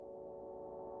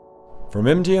From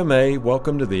MGMA,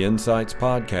 welcome to the Insights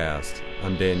Podcast.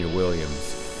 I'm Daniel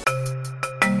Williams.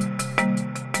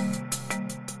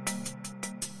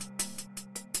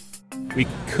 We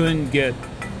couldn't get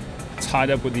tied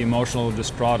up with the emotional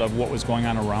distraught of what was going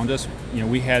on around us. You know,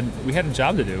 we had a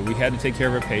job to do. We had to take care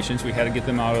of our patients. We had to get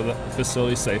them out of the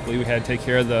facility safely. We had to take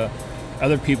care of the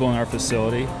other people in our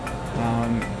facility,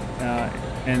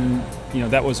 and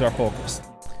that was our focus.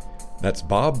 That's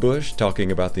Bob Bush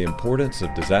talking about the importance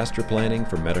of disaster planning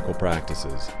for medical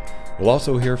practices. We'll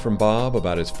also hear from Bob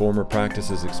about his former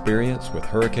practice's experience with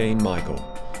Hurricane Michael,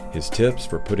 his tips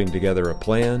for putting together a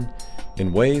plan,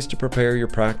 and ways to prepare your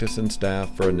practice and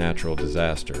staff for a natural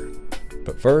disaster.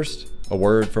 But first, a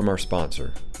word from our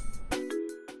sponsor.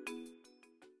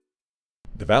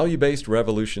 The value-based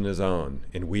revolution is on,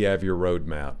 and we have your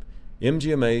roadmap.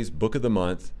 MGMA's Book of the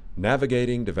Month,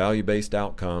 Navigating to Value-Based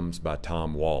Outcomes by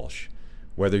Tom Walsh.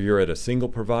 Whether you're at a single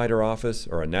provider office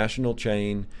or a national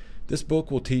chain, this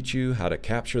book will teach you how to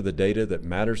capture the data that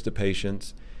matters to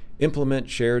patients, implement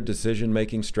shared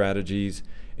decision-making strategies,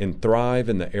 and thrive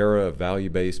in the era of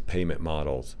value-based payment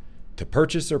models. To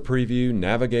purchase or preview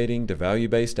Navigating to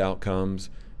Value-Based Outcomes,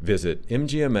 visit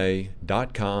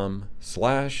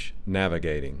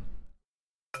mgma.com/navigating.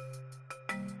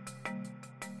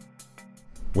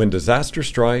 When disaster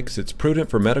strikes, it's prudent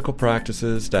for medical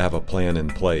practices to have a plan in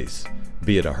place.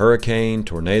 Be it a hurricane,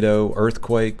 tornado,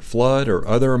 earthquake, flood, or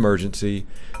other emergency,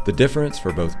 the difference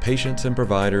for both patients and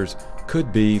providers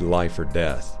could be life or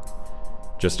death.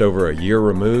 Just over a year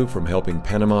removed from helping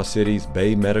Panama City's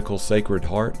Bay Medical Sacred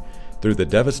Heart through the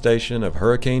devastation of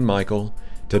Hurricane Michael,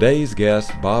 today's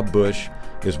guest, Bob Bush,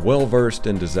 is well-versed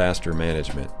in disaster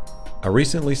management. I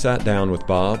recently sat down with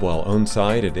Bob while on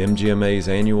site at MGMA's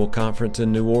annual conference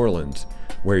in New Orleans,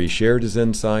 where he shared his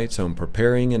insights on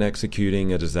preparing and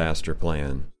executing a disaster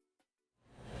plan.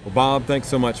 Well, Bob, thanks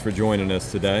so much for joining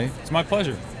us today. It's my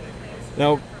pleasure.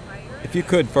 Now, if you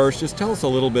could first, just tell us a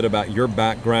little bit about your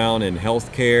background in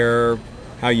healthcare,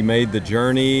 how you made the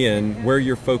journey, and where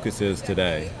your focus is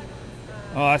today.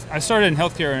 I started in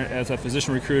healthcare as a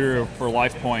physician recruiter for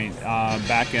LifePoint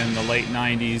back in the late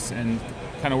 90s and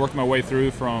kind of worked my way through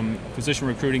from physician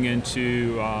recruiting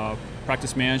into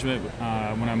practice management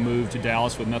when I moved to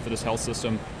Dallas with Methodist Health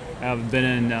System. I've been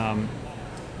in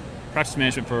practice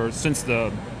management since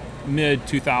the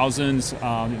mid-2000s,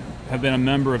 have been a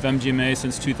member of MGMA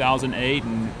since 2008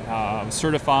 and was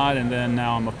certified, and then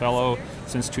now I'm a fellow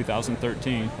since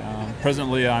 2013.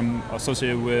 Presently I'm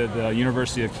associated with the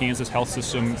University of Kansas Health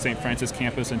System St. Francis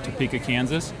campus in Topeka,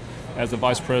 Kansas, as the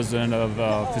Vice President of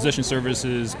Physician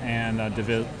Services and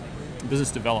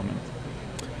Business Development.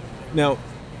 Now,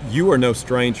 you are no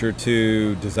stranger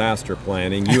to disaster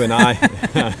planning. You and I...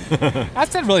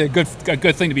 That's not really a good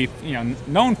thing to be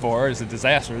known for, is the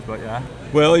disasters, but yeah.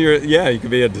 Well, you could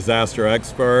be a disaster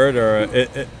expert or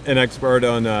an expert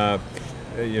on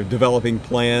developing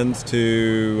plans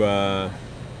to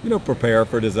prepare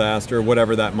for disaster,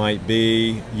 whatever that might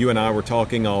be. You and I were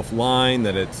talking offline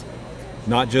that it's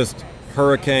not just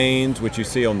hurricanes, which you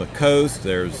see on the coast.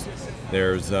 There's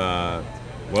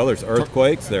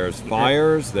earthquakes, there's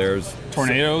fires, there's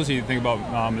tornadoes. You think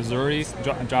about Missouri,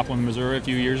 Joplin, Missouri a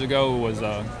few years ago was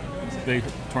a big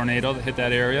tornado that hit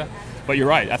that area. But you're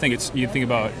right. I think you think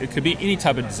about it could be any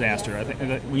type of disaster. I think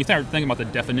that when you start thinking about the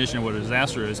definition of what a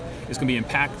disaster is, it's going to be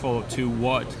impactful to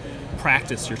what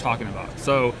practice you're talking about.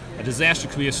 So a disaster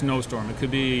could be a snowstorm, it could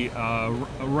be a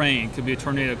rain, it could be a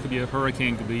tornado, it could be a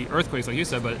hurricane, it could be earthquakes, like you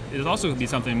said. But it also could be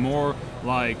something more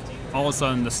like all of a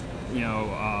sudden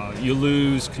you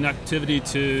lose connectivity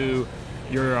to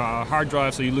your hard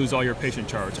drive, so you lose all your patient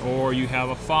charts, or you have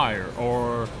a fire,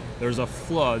 or there's a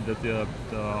flood that the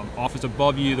office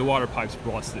above you, the water pipes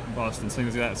bust and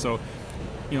things like that. So,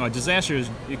 a disaster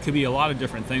it could be a lot of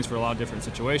different things for a lot of different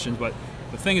situations, but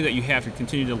the thing that you have to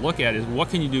continue to look at is what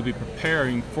can you do to be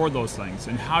preparing for those things,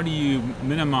 and how do you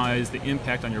minimize the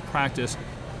impact on your practice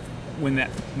when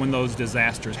those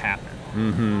disasters happen.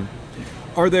 Mm-hmm.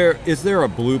 Is there a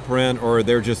blueprint, or are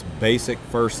there just basic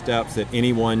first steps that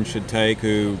anyone should take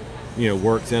who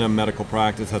works in a medical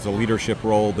practice, has a leadership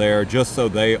role there, just so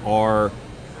they are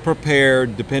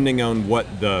prepared depending on what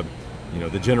the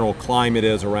general climate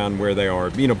is around where they are,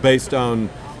 based on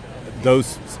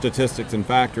those statistics and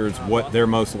factors, what they're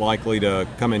most likely to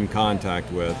come in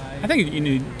contact with? I think you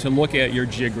need to look at your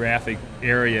geographic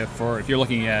area if you're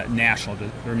looking at national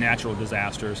or natural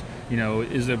disasters.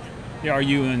 Are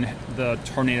you in the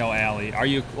tornado alley? Are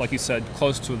you, like you said,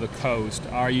 close to the coast?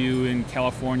 Are you in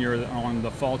California on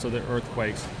the fault of the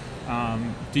earthquakes?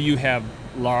 Do you have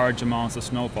large amounts of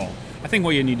snowfall? I think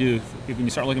what you need to do, if you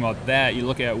start looking about that, you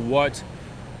look at what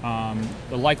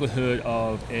the likelihood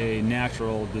of a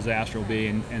natural disaster will be,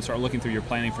 and start looking through your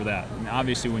planning for that. And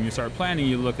obviously, when you start planning,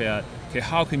 you look at, okay,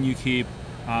 how can you keep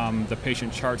the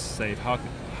patient charts safe? How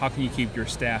can you keep your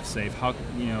staff safe? How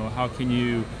can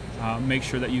you make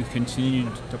sure that you continue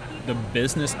the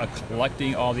business of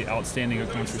collecting all the outstanding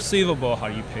accounts receivable? How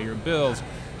do you pay your bills?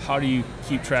 How do you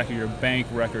keep track of your bank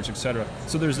records, etc.?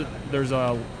 So there's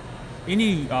as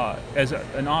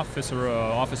an office or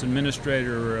an office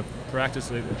administrator or a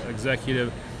practice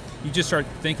executive, you just start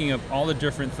thinking of all the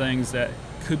different things that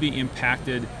could be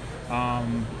impacted,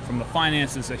 from the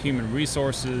finances to human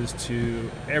resources to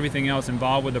everything else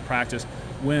involved with the practice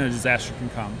when a disaster can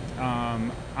come.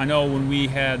 I know when we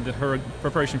had the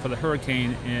preparation for the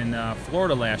hurricane in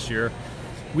Florida last year,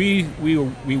 we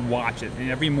watch it,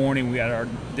 and every morning we had our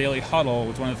daily huddle. It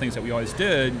was one of the things that we always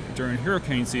did during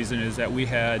hurricane season, is that we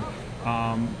had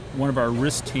one of our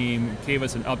risk team gave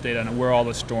us an update on where all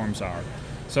the storms are.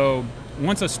 So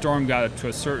once a storm got to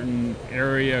a certain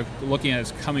area, looking at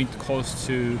it's coming close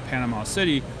to Panama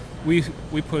City, we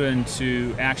put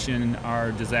into action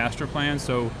our disaster plan.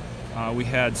 So we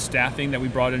had staffing that we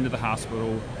brought into the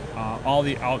hospital. All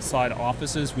the outside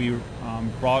offices, we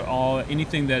brought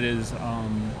anything that is that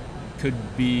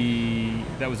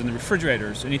was in the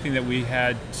refrigerators, anything that we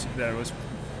had that was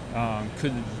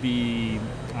could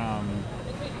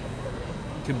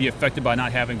be affected by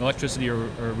not having electricity or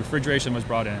refrigeration was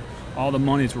brought in. All the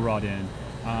monies were brought in.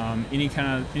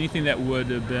 Anything that would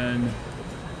have been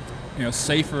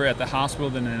safer at the hospital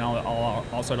than in all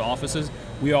outside offices,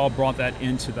 we all brought that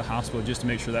into the hospital just to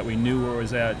make sure that we knew where it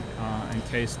was at in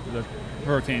case the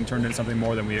hurricane turned into something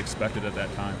more than we expected at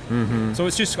that time. Mm-hmm. So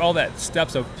it's just all that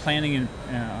steps of planning and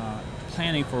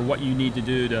planning for what you need to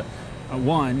do to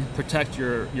one, protect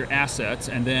your assets,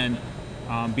 and then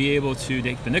be able to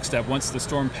take the next step once the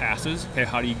storm passes. Okay,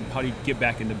 how do you get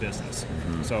back into business?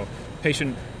 Mm-hmm. So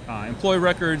patient employee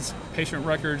records, patient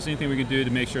records, anything we can do to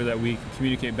make sure that we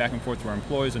communicate back and forth to our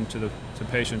employees and to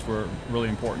patients were really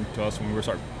important to us when we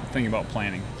start thinking about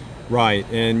planning. Right,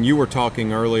 and you were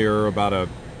talking earlier about a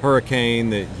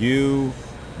hurricane that you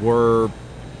were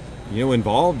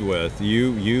involved with.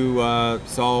 You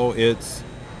saw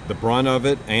the brunt of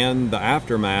it and the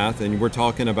aftermath, and we're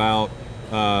talking about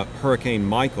Hurricane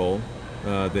Michael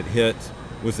that hit,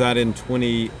 was that in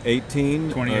 2018?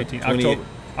 2018,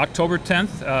 October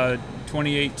 10th,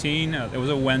 2018. It was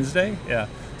a Wednesday. Yeah.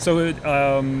 So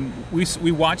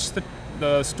we watched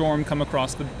the storm come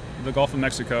across the Gulf of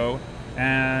Mexico,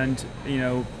 and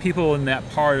people in that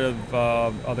part of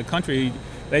the country,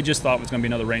 they just thought it was going to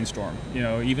be another rainstorm.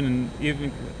 Even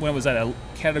when it was at a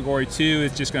Category 2,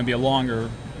 it's just going to be a longer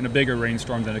and a bigger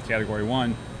rainstorm than a Category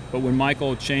 1. But when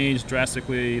Michael changed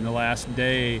drastically in the last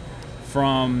day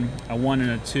from a 1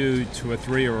 and a 2 to a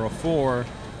 3 or a 4,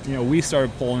 we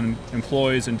started pulling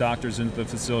employees and doctors into the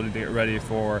facility to get ready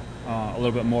for a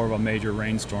little bit more of a major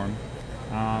rainstorm.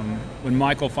 When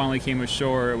Michael finally came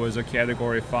ashore, it was a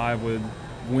Category 5 with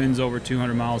winds over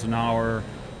 200 miles an hour,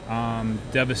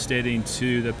 devastating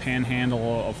to the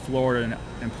panhandle of Florida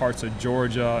and parts of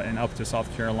Georgia and up to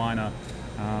South Carolina.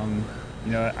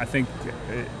 I think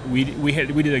we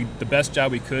did the best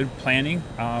job we could planning.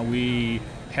 We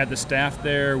had the staff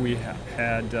there. We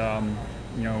had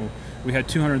we had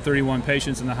 231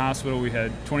 patients in the hospital. We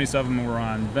had 27 were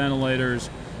on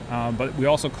ventilators, but we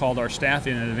also called our staff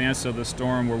in advance of the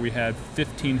storm, where we had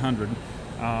 1,500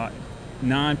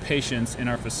 non-patients in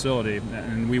our facility,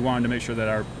 and we wanted to make sure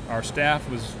that our staff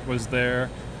was there,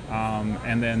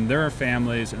 and then their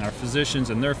families and our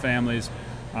physicians and their families.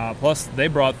 Plus, they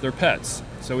brought their pets.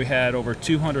 So we had over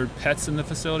 200 pets in the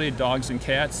facility, dogs and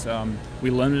cats. We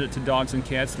limited it to dogs and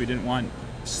cats. We didn't want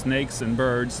snakes and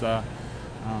birds.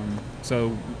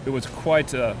 So it was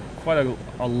quite a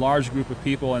large group of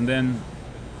people. And then,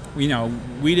 we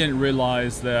didn't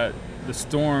realize that the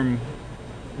storm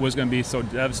was going to be so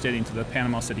devastating to the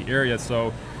Panama City area.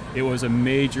 So it was a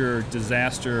major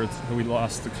disaster.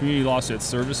 The community lost its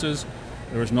services.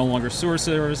 There was no longer sewer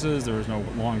services, there was no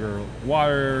longer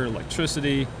water,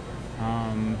 electricity.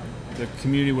 The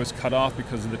community was cut off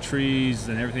because of the trees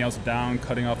and everything else down,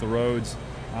 cutting off the roads.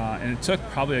 And it took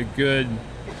probably a good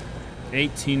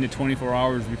 18 to 24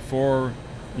 hours before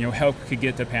help could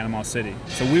get to Panama City.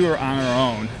 So we were on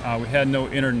our own. We had no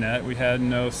internet, we had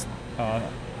no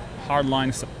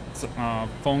hardline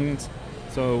phones.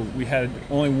 So we had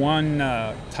only one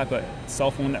type of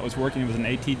cell phone that was working. It was an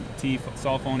AT&T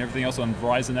cell phone. Everything else on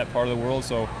Verizon, that part of the world.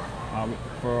 So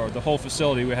for the whole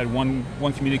facility, we had one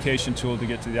communication tool to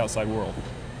get to the outside world.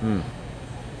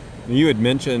 You had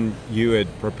mentioned you had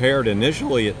prepared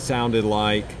initially. It sounded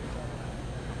like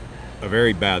a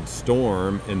very bad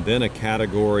storm and then a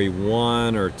Category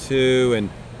 1 or 2, and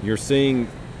you're seeing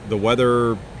the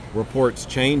weather reports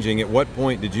changing. At what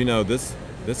point did you know this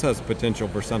has potential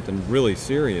for something really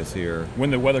serious here?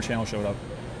 When the Weather Channel showed up.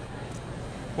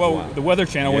 Well, Wow. the Weather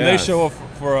Channel, when they Yes. show up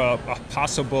for a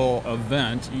possible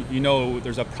event, you know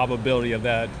there's a probability of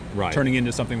that Right. turning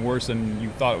into something worse than you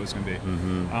thought it was going to be.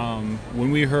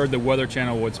 When we heard the Weather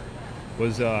Channel was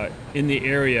in the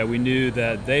area, we knew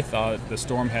that they thought the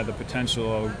storm had the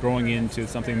potential of growing into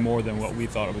something more than what we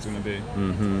thought it was going to be.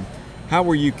 How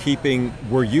were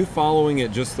you following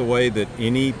it just the way that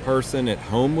any person at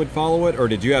home would follow it, or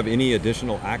did you have any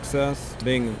additional access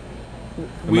being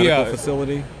a medical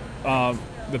facility?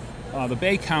 The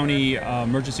Bay County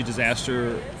Emergency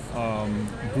Disaster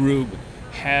Group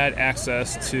had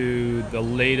access to the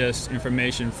latest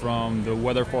information from the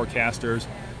weather forecasters,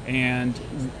 and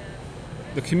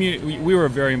the community. We were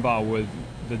very involved with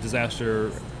the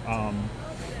disaster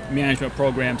management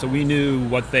program, so we knew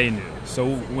what they knew.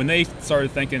 So when they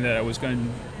started thinking that it was going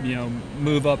to,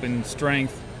 move up in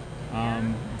strength,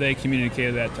 they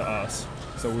communicated that to us.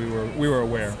 So we were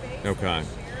aware. Okay.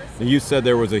 Now, you said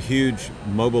there was a huge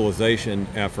mobilization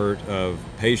effort of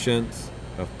patients,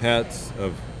 of pets,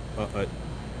 of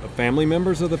family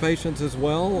members of the patients as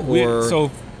well? So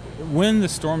when the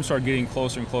storm started getting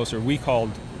closer and closer, we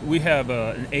have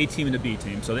an A team and a B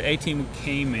team. So the A team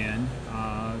came in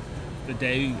the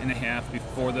day and a half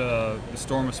before the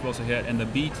storm was supposed to hit, and the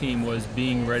B team was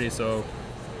being ready. So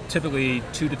typically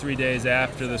 2 to 3 days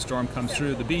after the storm comes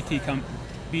through, the B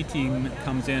team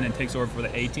comes in and takes over for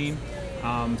the A team.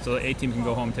 So the A team can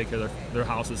go home and take care of their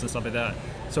houses and stuff like that.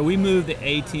 So we moved the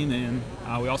A team in.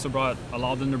 We also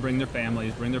allowed them to bring their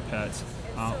families, bring their pets.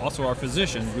 Also our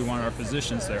physicians, we wanted our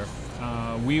physicians there.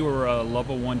 We were a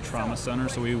level 1 trauma center,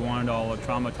 so we wanted all the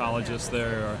traumatologists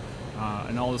there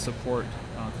and all the support,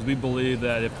 because we believe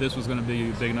that if this was going to be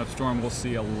a big enough storm, we'll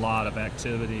see a lot of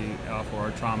activity for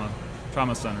our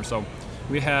trauma center. So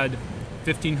we had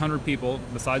 1,500 people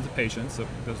besides the patients. So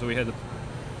we had the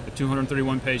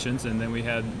 231 patients, and then we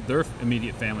had their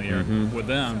immediate family here with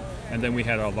them, and then we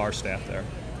had our staff there.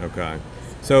 Okay.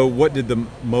 So what did the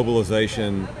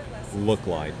mobilization look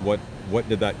like? What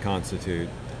did that constitute?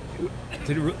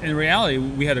 In reality,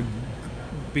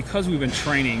 because we've been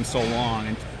training so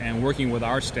long and working with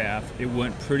our staff, it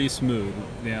went pretty smooth.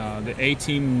 The A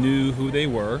team knew who they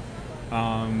were.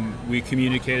 We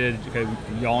communicated, okay,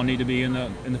 y'all need to be in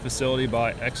the facility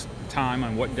by X time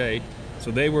on what day.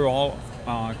 So they were all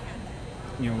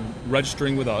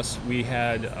registering with us. We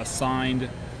had assigned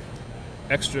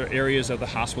extra areas of the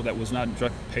hospital that was not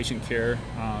direct patient care,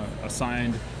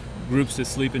 assigned groups to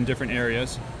sleep in different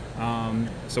areas.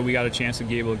 So we got a chance to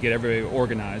be able to get everybody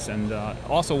organized, and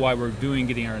also while we're getting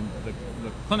the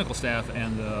clinical staff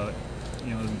and the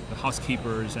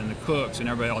housekeepers and the cooks and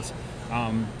everybody else,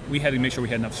 we had to make sure we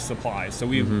had enough supplies. So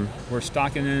we were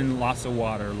stocking in lots of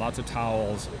water, lots of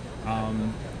towels,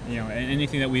 and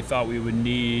anything that we thought we would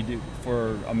need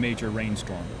for a major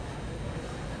rainstorm.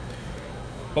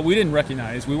 But we didn't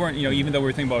recognize, we weren't, even though we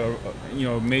were thinking about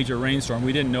a major rainstorm,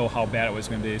 we didn't know how bad it was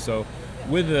going to be. So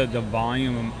with the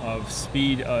volume of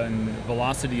speed and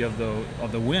velocity of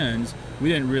the winds, we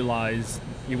didn't realize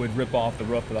it would rip off the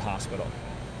roof of the hospital.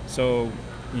 So,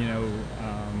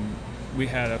 we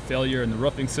had a failure in the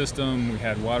roofing system. We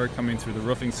had water coming through the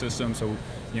roofing system. So,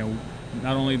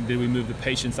 not only did we move the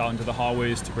patients out into the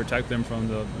hallways to protect them from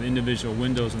the individual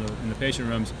windows in the patient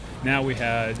rooms, now we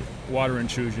had water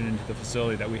intrusion into the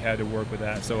facility that we had to work with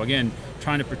that. So again,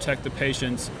 trying to protect the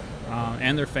patients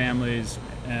and their families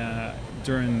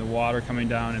during the water coming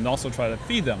down, and also try to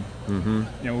feed them.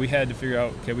 We had to figure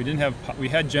out, okay, we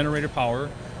had generator power,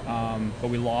 but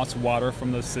we lost water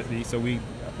from the city, so we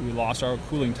lost our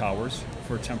cooling towers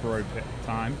for a temporary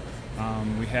time.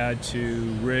 We had to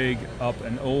rig up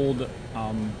an old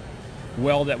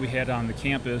well that we had on the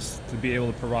campus to be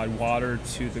able to provide water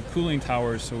to the cooling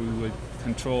towers, so we would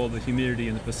control the humidity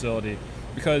in the facility.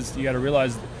 Because you got to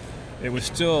realize it was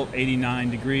still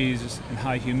 89 degrees and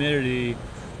high humidity,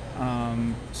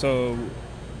 so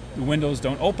the windows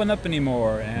don't open up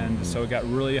anymore, and so it got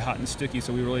really hot and sticky.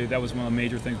 So that was one of the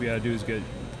major things we had to do, is get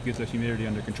the humidity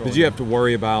under control. Did you have to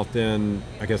worry about then,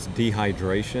 I guess,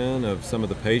 dehydration of some of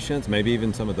the patients, maybe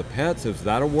even some of the pets? Is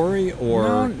that a worry?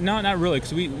 Or No, not really,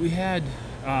 because we had,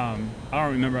 I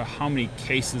don't remember how many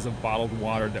cases of bottled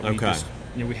water that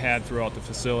we had throughout the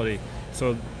facility.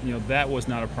 So, that was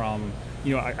not a problem.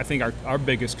 I think our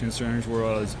biggest concerns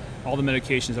was all the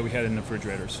medications that we had in the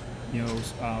refrigerators.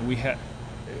 We had,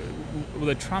 with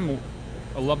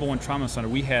a level 1 trauma center,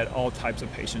 we had all types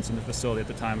of patients in the facility at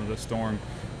the time of the storm.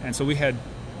 And so we had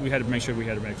we had to make sure we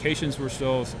had medications were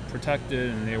still protected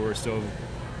and they were still,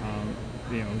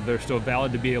 they're still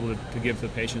valid to be able to give to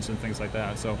the patients and things like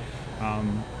that. So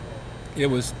it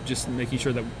was just making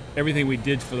sure that everything we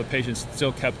did for the patients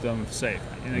still kept them safe.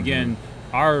 And again,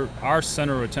 our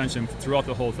center of attention throughout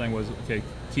the whole thing was, okay,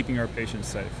 keeping our patients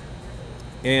safe.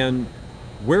 And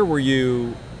where were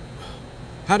you?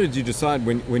 How did you decide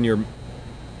when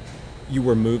you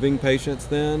were moving patients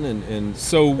then and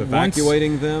so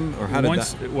evacuating them, or how did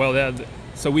that? Well,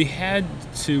 so we had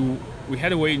to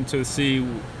wait until see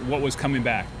what was coming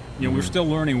back. We were still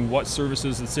learning what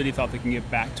services the city thought they can get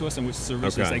back to us and which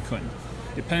services they couldn't.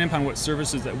 Depending upon what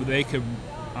services that they could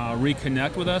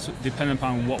reconnect with us, depending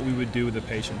upon what we would do with the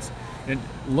patients. It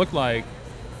looked like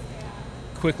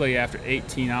quickly after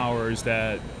 18 hours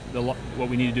that what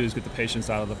we need to do is get the patients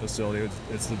out of the facility.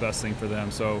 It's the best thing for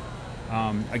them. So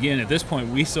again, at this point,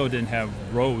 we still didn't have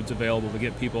roads available to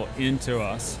get people into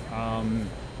us.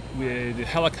 The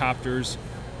helicopters,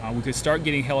 we could start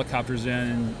getting helicopters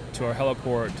in to our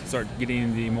heliport to start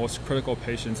getting the most critical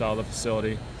patients out of the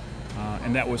facility.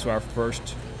 And that was our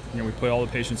first, we put all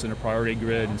the patients in a priority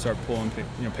grid and start pulling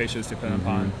patients depending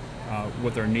upon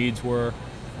what their needs were.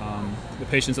 The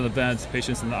patients in the vents,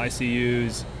 patients in the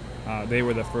ICUs, they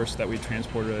were the first that we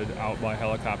transported out by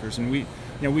helicopters. And we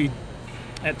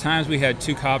at times we had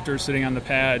 2 copters sitting on the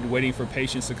pad waiting for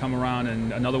patients to come around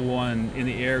and another one in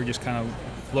the air just kind of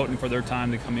floating for their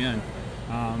time to come in.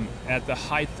 At the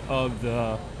height of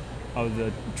the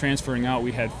transferring out,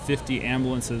 we had 50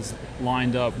 ambulances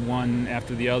lined up, one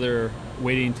after the other,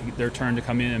 waiting to get their turn to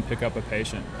come in and pick up a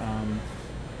patient.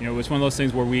 It was one of those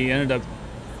things where we ended up,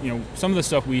 some of the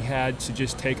stuff we had to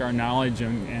just take our knowledge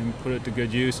and put it to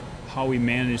good use. How we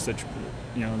managed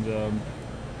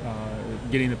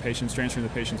getting the patients, transferring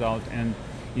the patients out, and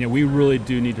we really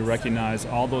do need to recognize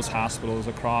all those hospitals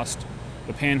across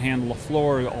the Panhandle of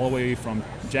Florida, all the way from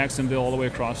Jacksonville, all the way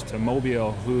across to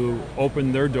Mobile, who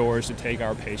opened their doors to take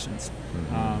our patients.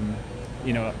 And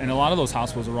a lot of those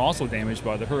hospitals were also damaged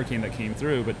by the hurricane that came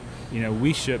through, but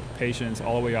we shipped patients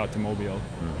all the way out to Mobile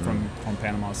from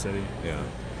Panama City. Yeah,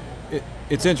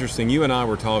 it's interesting. You and I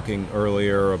were talking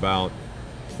earlier about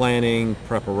planning,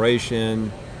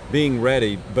 preparation, being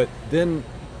ready, but then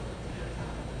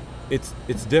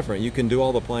it's different. You can do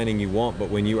all the planning you want, but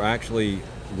when you actually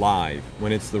live,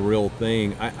 when it's the real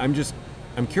thing,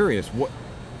 I'm curious,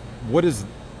 what is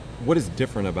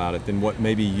different about it than what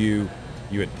maybe you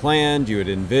had planned, you had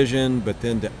envisioned, but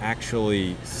then to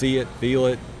actually see it, feel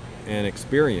it, and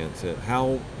experience it?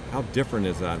 How different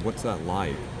is that? What's that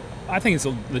like? I think it's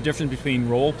the difference between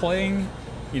role playing.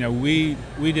 We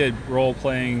did role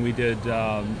playing, we did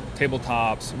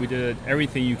tabletops, we did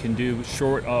everything you can do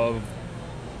short of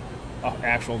an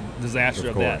actual disaster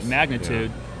of that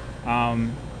magnitude. Yeah.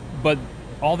 But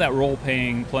all that role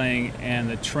playing and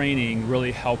the training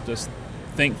really helped us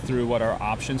think through what our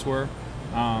options were.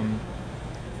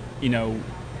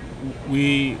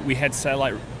 We had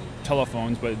satellite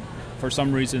telephones, but for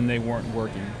some reason they weren't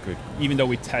working. Good. Even though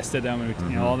we tested them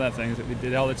and all that things, we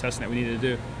did all the testing that we needed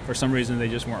to do. For some reason they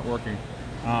just weren't working.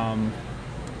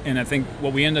 And I think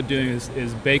what we ended up doing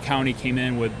is Bay County came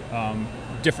in with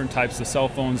different types of cell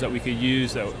phones that we could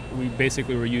use, that we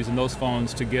basically were using those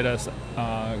phones to get us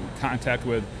contact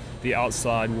with the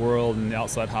outside world and the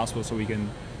outside hospital so we can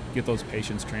get those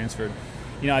patients transferred.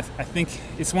 I think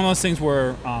it's one of those things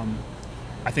where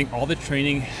I think all the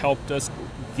training helped us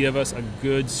give us a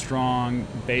good, strong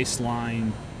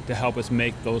baseline to help us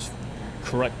make those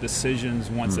correct decisions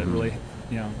once it really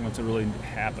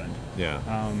happened. Yeah.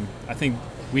 I think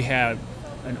we had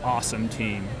an awesome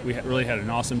team. We really had an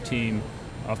awesome team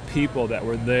of people that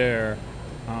were there.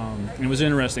 And it was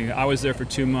interesting. I was there for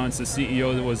 2 months. The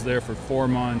CEO was there for 4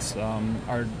 months.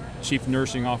 Our chief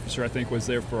nursing officer, I think, was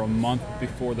there for a month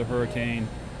before the hurricane.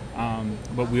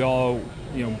 But we all,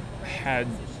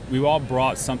 we all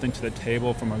brought something to the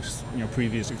table from our,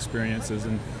 previous experiences,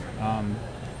 and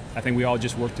I think we all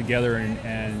just worked together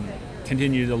and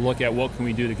continued to look at what can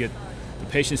we do to get the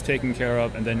patients taken care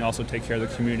of, and then also take care of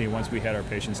the community once we had our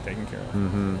patients taken care of.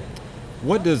 Mm-hmm.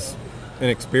 What does an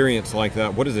experience like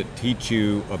that, what does it teach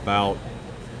you about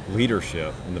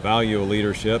leadership and the value of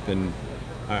leadership? And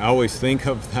I always think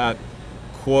of that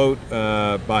quote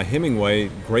by Hemingway,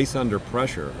 "Grace under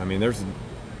pressure." I mean, that's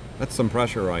some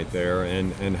pressure right there.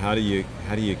 And how do you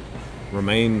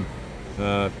remain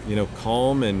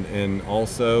calm and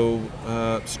also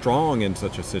strong in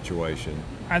such a situation?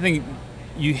 I think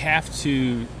you have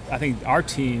to. I think our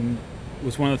team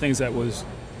was one of the things that was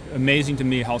amazing to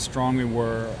me, how strong we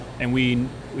were, and we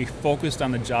focused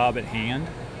on the job at hand.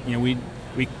 We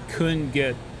couldn't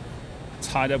get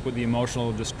tied up with the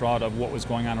emotional distraught of what was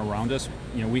going on around us.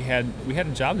 We had a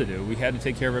job to do. We had to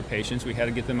take care of our patients. We had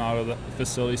to get them out of the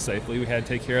facility safely. We had to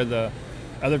take care of the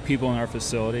other people in our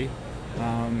facility,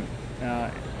 and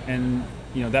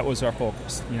that was our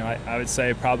focus. I would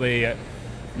say probably a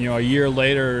year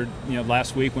later,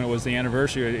 last week when it was the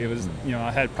anniversary, it was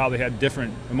I had probably had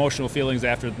different emotional feelings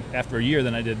after a year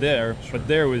than I did there. Sure. But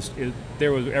there was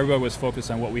everybody was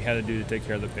focused on what we had to do to take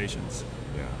care of the patients.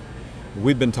 Yeah,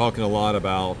 we've been talking a lot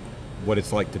about what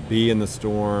it's like to be in the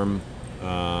storm,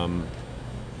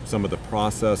 some of the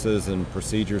processes and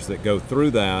procedures that go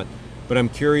through that. But I'm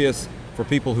curious for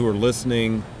people who are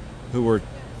listening, who are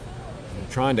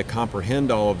trying to comprehend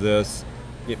all of this.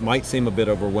 It might seem a bit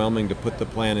overwhelming to put the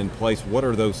plan in place. What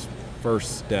are those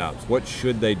first steps? What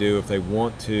should they do if they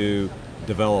want to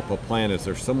develop a plan? Is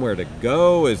there somewhere to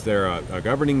go? Is there a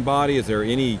governing body? Is there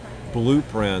any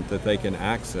blueprint that they can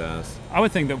access? I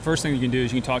would think the first thing you can do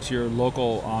is you can talk to your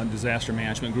local disaster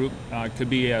management group. It could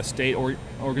be a state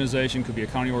organization, could be a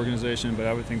county organization, but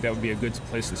I would think that would be a good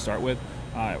place to start with.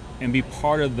 And be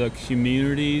part of the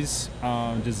community's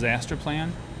disaster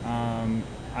plan.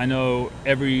 I know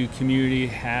every community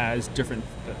has different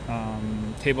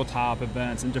tabletop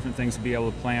events and different things to be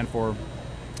able to plan for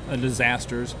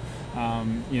disasters.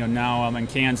 Now I'm in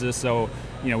Kansas, so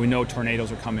we know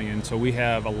tornadoes are coming in, so we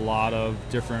have a lot of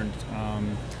different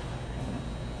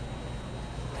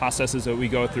processes that we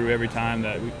go through every time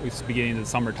that it's beginning of the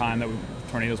summertime that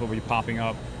tornadoes will be popping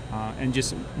up, and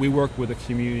just we work with the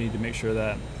community to make sure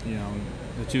that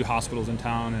the two hospitals in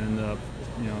town and the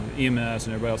EMS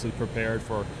and everybody else is prepared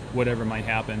for whatever might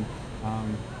happen.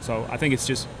 So I think it's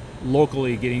just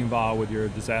locally getting involved with your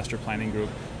disaster planning group.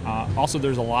 Also,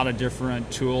 there's a lot of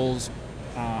different tools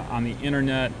on the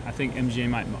internet. I think MGA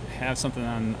might have something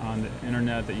on the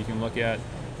internet that you can look at.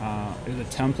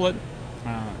 It's a template,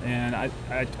 and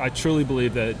I truly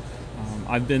believe that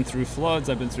I've been through floods,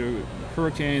 I've been through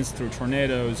hurricanes, through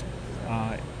tornadoes,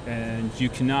 and you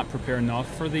cannot prepare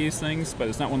enough for these things, but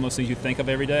it's not one of those things you think of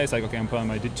every day. It's like, okay, I'm putting on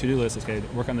my to-do list, okay,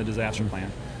 work on the disaster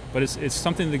plan. But it's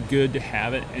something good to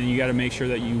have it, and you got to make sure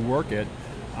that you work it,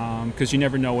 because you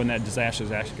never know when that disaster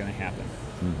is actually going to happen.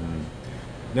 Mm-hmm.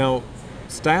 Now,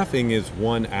 staffing is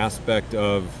one aspect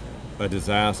of a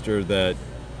disaster that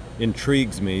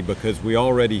intrigues me, because we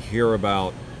already hear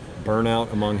about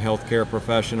burnout among healthcare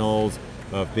professionals,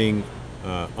 of being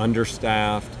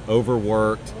understaffed,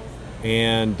 overworked.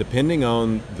 And depending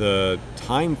on the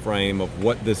time frame of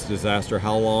what this disaster,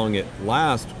 how long it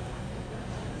lasts,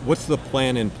 what's the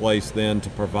plan in place then to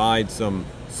provide some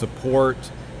support,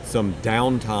 some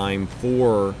downtime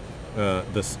for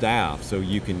the staff, so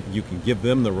you can give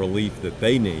them the relief that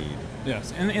they need?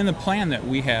 Yes, and the plan that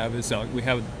we have is we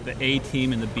have the A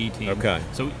team and the B team. Okay.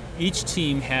 So each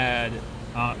team had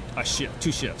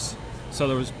two shifts. So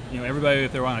there was, everybody,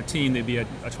 if they were on a team, they'd be a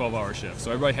 12-hour shift.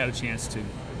 So everybody had a chance to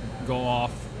go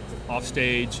off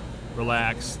stage,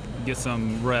 relax, get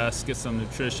some rest, get some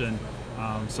nutrition.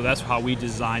 So that's how we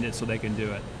designed it so they can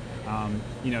do it.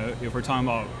 If we're talking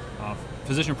about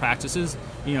physician practices,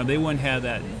 they wouldn't have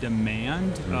that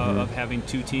demand of having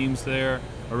two teams there,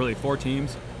 or really four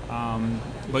teams.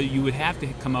 But you would have to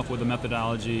come up with a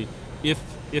methodology if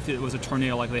it was a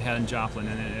tornado like they had in Joplin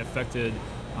and it affected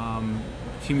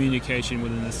communication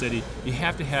within the city. You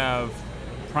have to have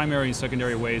primary and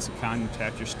secondary ways to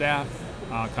contact your staff,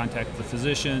 contact the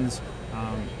physicians,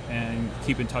 and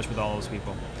keep in touch with all those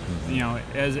people.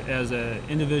 Mm-hmm. As an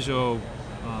individual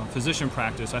physician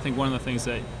practice, I think one of the things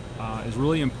that is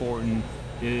really important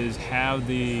is have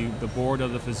the board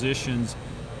of the physicians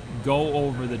go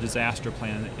over the disaster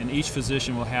plan, and each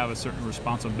physician will have a certain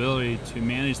responsibility to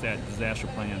manage that disaster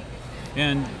plan.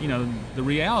 And the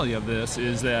reality of this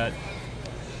is that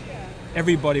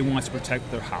everybody wants to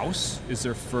protect their house is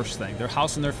their first thing. Their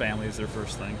house and their family is their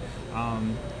first thing.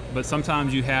 But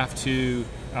sometimes you have to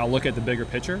look at the bigger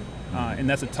picture, and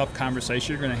that's a tough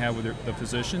conversation you're going to have with the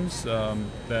physicians.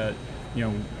 That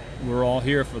we're all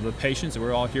here for the patients, and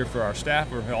we're all here for our staff.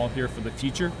 We're all here for the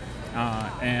future.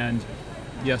 And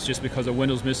yes, just because a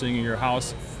window's missing in your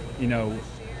house,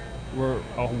 we're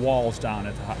walls down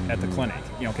at the clinic.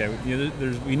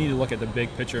 We need to look at the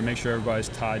big picture and make sure everybody's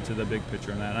tied to the big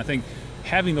picture in that. And I think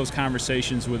having those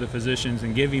conversations with the physicians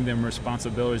and giving them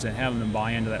responsibilities and having them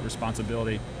buy into that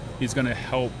responsibility is going to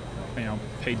help,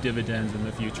 pay dividends in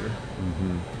the future.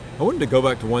 Mm-hmm. I wanted to go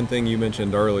back to one thing you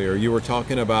mentioned earlier. You were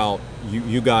talking about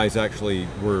you guys actually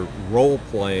were role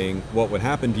playing what would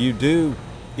happen. Do you do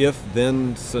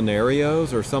if-then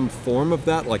scenarios or some form of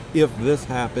that? Like, if this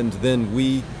happens, then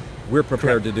we're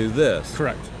prepared to do this.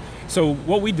 Correct. So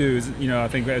what we do is, I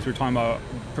think as we're talking about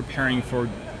preparing for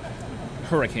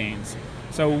hurricanes,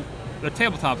 So the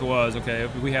tabletop was, okay,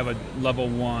 if we have a level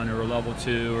 1 or a level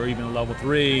 2 or even a level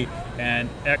 3 and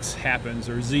X happens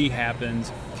or Z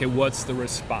happens, okay, what's the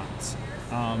response?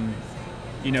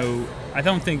 I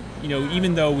don't think,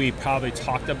 even though we probably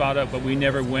talked about it, but we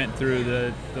never went through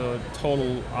the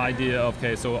total idea of,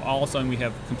 okay, so all of a sudden we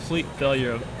have complete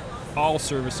failure of all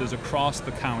services across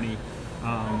the county.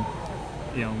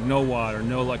 No water,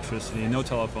 no electricity, no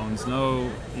telephones,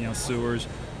 no sewers.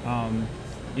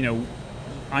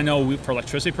 I know for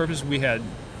electricity purposes we had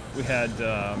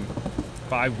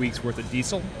 5 weeks worth of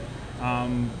diesel,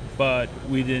 but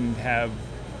we didn't have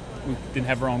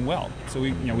our own well. So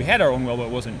we had our own well, but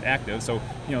it wasn't active. So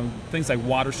things like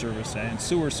water service and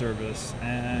sewer service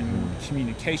and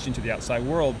communication to the outside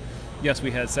world. Yes,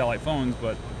 we had satellite phones,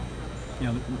 but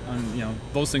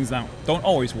those things don't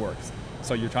always work.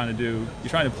 So you're trying to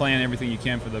plan everything you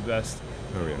can for the best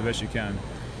you can.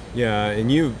 Yeah, and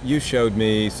you showed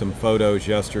me some photos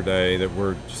yesterday that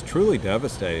were just truly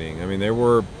devastating. I mean, there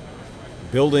were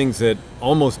buildings that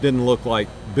almost didn't look like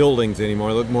buildings anymore.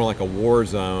 It looked more like a war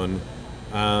zone.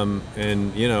 And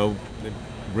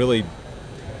really,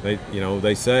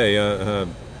 they say a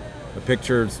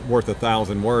picture's worth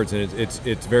 1,000 words, and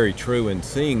it's very true in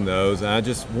seeing those. And I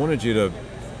just wanted you to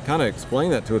kind of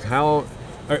explain that to us. How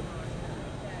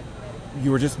you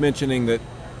were just mentioning that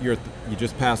you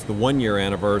just passed the 1-year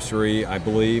anniversary, I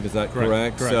believe. Is that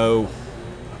correct? Correct. So,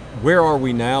 where are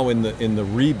we now in the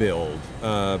rebuild?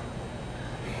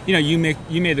 You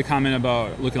made the comment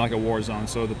about looking like a war zone.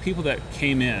 So the people that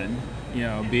came in,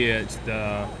 be it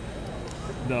the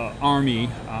Army,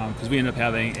 because we ended up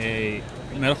having a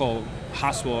medical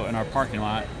hospital in our parking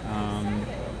lot.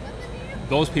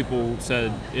 Those people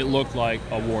said it looked like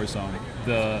a war zone.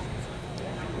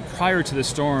 Prior to the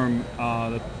storm,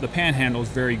 the Panhandle was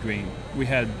very green. We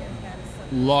had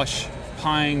lush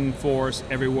pine forest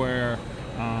everywhere.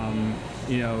 And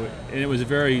it was a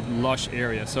very lush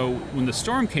area. So when the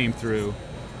storm came through,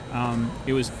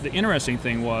 the interesting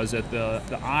thing was that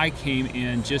the eye came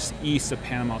in just east of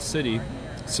Panama City,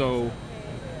 so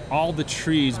all the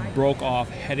trees broke off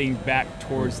heading back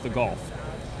towards the Gulf,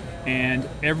 and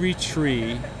every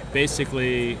tree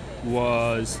basically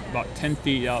was about 10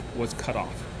 feet up was cut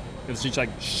off. It was just like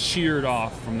sheared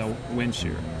off from the wind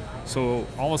shear. So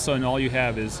all of a sudden, all you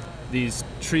have is these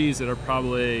trees that are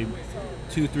probably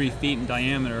 2-3 feet in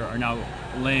diameter are now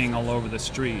laying all over the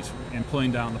streets and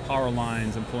pulling down the power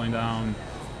lines and pulling down,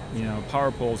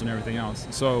 power poles and everything else.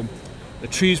 So the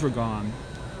trees were gone.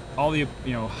 All the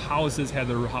houses had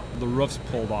the roofs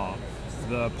pulled off.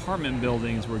 The apartment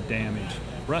buildings were damaged.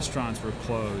 Restaurants were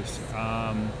closed.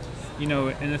 And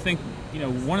I think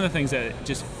one of the things that it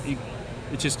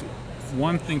just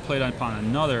one thing played upon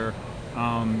another.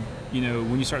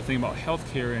 When you start thinking about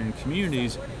healthcare in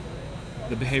communities,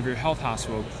 the behavioral health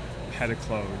hospital had to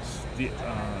close.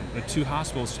 The 2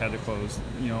 hospitals had to close.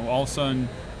 All of a sudden,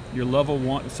 you're level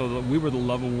 1. So we were the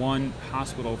level 1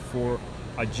 hospital for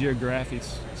a geographic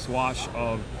swath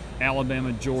of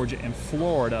Alabama, Georgia, and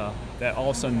Florida. That all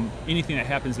of a sudden, anything that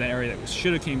happens in that area that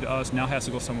should have came to us now has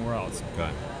to go somewhere else. Okay.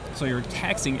 So you're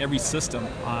taxing every system.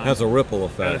 Has a ripple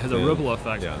effect. It has a ripple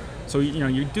effect. Yeah. So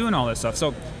you're doing all that stuff.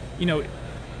 So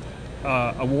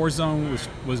a war zone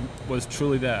was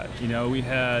truly that. We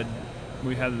had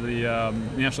the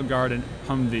National Guard and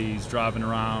Humvees driving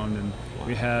around, and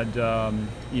we had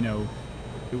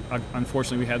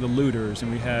unfortunately we had the looters,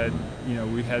 and we had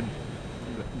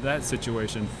that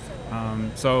situation.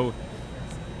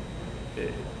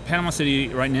 Panama City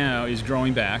right now is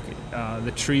growing back.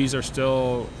 The trees are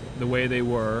still the way they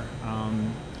were.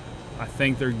 I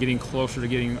think they're getting closer to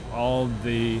getting all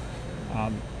the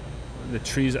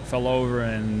trees that fell over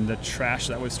and the trash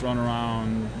that was thrown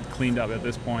around cleaned up at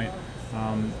this point.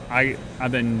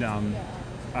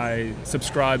 I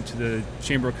subscribe to the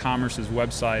Chamber of Commerce's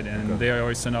website, and they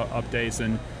always send out updates,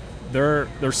 and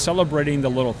they're celebrating the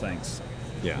little things.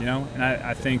 Yeah. And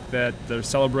I think that they're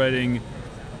celebrating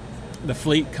the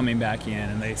fleet coming back in,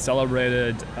 and they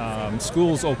celebrated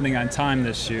schools opening on time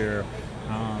this year,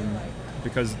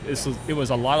 because it was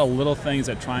a lot of little things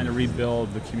that trying to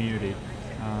rebuild the community.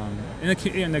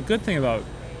 And the good thing about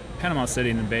Panama City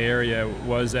and the Bay Area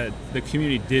was that the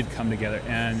community did come together,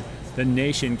 and the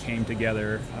nation came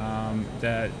together.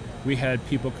 That we had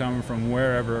people coming from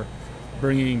wherever,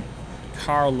 bringing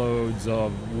carloads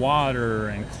of water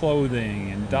and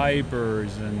clothing and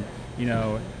diapers, and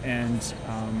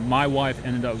my wife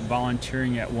ended up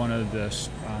volunteering at one of the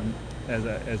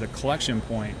as a collection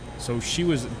point. So she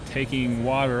was taking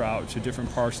water out to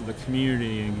different parts of the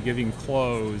community and giving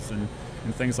clothes and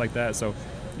things like that. So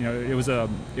it was a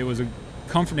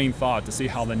comforting thought to see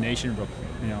how the nation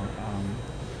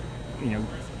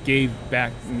gave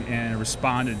back and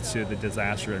responded to the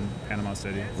disaster in Panama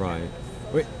City. Right.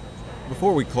 Wait,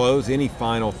 before we close, any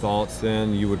final thoughts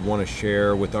then you would want to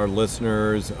share with our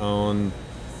listeners on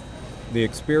the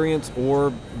experience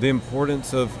or the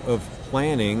importance of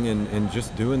planning and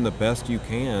just doing the best you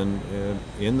can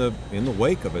in the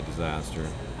wake of a disaster?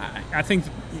 I think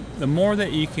the more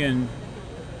that you can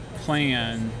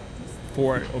plan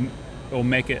for it, it'll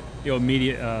make it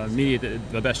immediate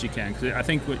the best you can. Because I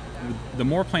think the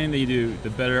more planning that you do, the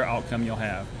better outcome you'll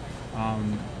have.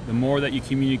 The more that you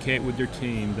communicate with your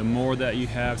team, the more that you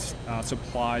have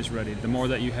supplies ready, the more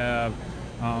that you have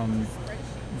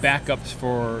backups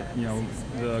for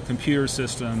the computer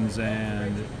systems,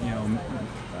 and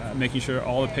making sure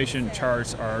all the patient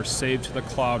charts are saved to the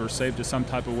cloud or saved to some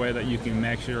type of way that you can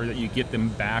make sure that you get them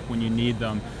back when you need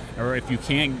them, or if you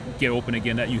can't get open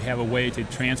again, that you have a way to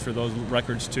transfer those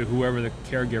records to whoever the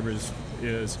caregiver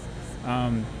is.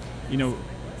 And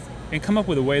come up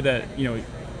with a way that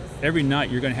every night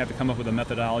you're going to have to come up with a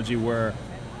methodology where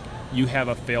you have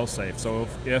a fail-safe. So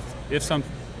if some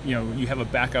you have a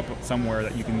backup somewhere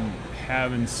that you can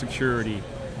have in security,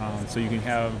 so you can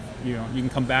have you can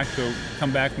come back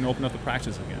and open up the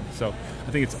practice again. So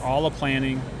I think it's all a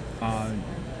planning,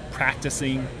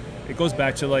 practicing. It goes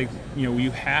back to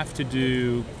you have to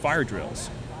do fire drills.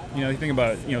 You think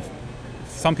about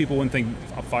some people wouldn't think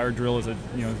a fire drill is a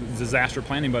disaster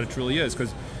planning, but it truly is,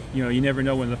 because you never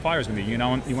know when the fire's going to be. You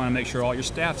want to make sure all your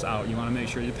staff's out. You want to make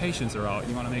sure your patients are out.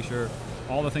 You want to make sure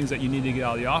all the things that you need to get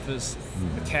out of the office,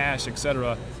 the cash,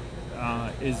 etc.,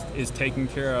 is taken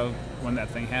care of when that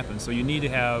thing happens. So you need to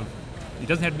have. It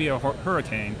doesn't have to be a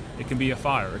hurricane. It can be a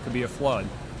fire. It could be a flood.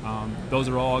 Those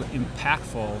are all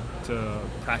impactful to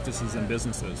practices and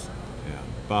businesses. Yeah,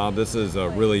 Bob, this is a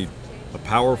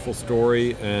powerful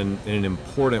story and an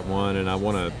important one, and I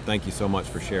want to thank you so much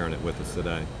for sharing it with us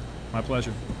today. My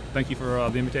pleasure. Thank you for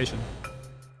the invitation.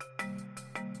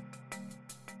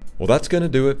 Well, that's going to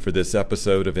do it for this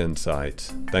episode of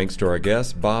Insights. Thanks to our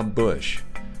guest, Bob Bush.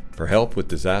 For help with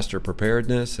disaster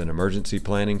preparedness and emergency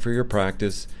planning for your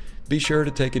practice, be sure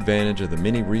to take advantage of the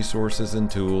many resources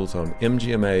and tools on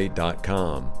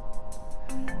mgma.com.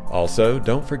 Also,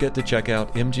 don't forget to check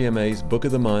out MGMA's Book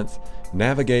of the Month,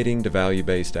 Navigating to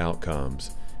Value-Based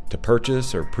Outcomes. To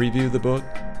purchase or preview the book,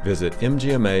 visit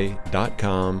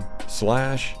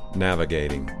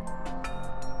mgma.com/navigating.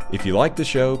 If you like the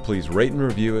show, please rate and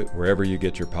review it wherever you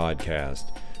get your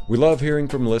podcast. We love hearing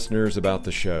from listeners about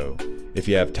the show. If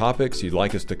you have topics you'd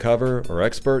like us to cover or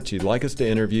experts you'd like us to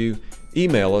interview,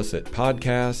 email us at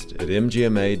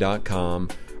podcast@mgma.com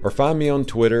or find me on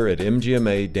Twitter at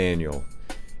mgmadaniel.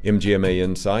 MGMA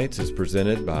Insights is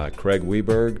presented by Craig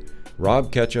Weberg,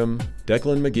 Rob Ketchum,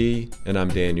 Declan McGee, and I'm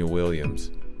Daniel Williams.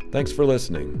 Thanks for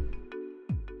listening.